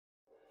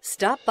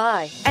Stop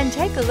by and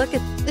take a look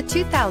at the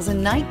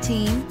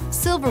 2019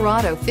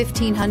 Silverado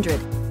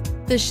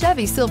 1500. The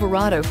Chevy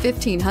Silverado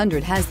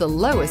 1500 has the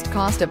lowest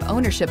cost of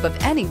ownership of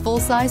any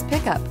full-size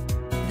pickup.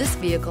 This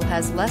vehicle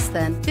has less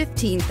than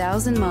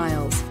 15,000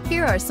 miles.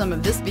 Here are some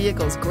of this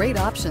vehicle's great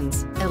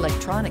options: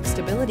 electronic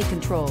stability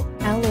control,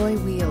 alloy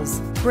wheels,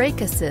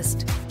 brake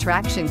assist,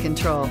 traction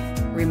control,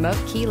 remote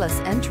keyless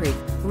entry,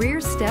 rear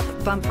step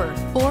bumper,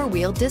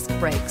 four-wheel disc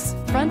brakes,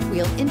 front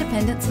wheel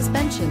independent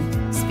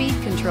suspension, speed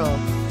control,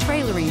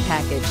 trailering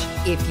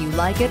package. If you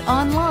like it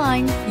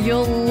online,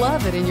 you'll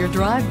love it in your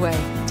driveway.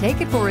 Take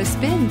it for a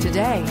spin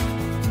today.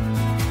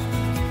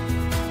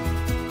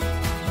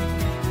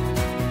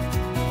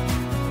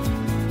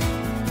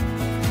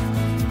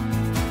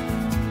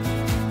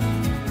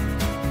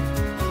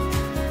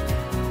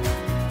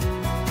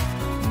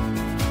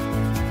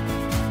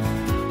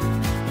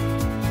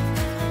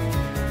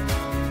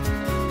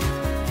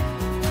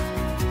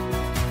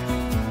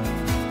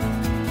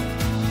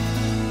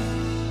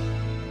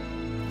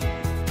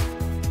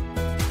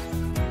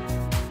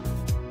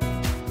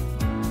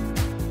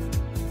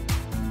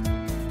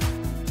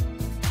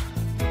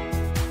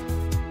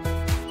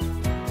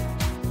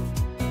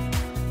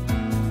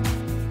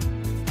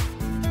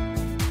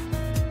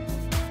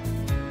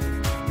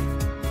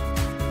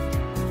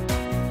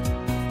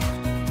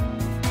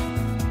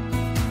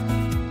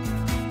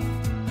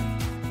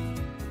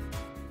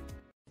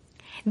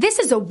 This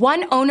is a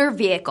one-owner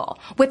vehicle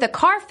with a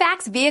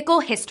Carfax Vehicle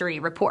History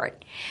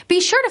Report.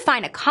 Be sure to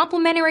find a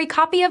complimentary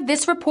copy of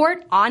this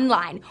report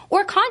online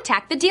or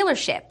contact the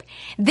dealership.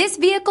 This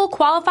vehicle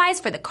qualifies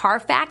for the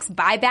Carfax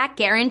Buyback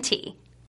Guarantee.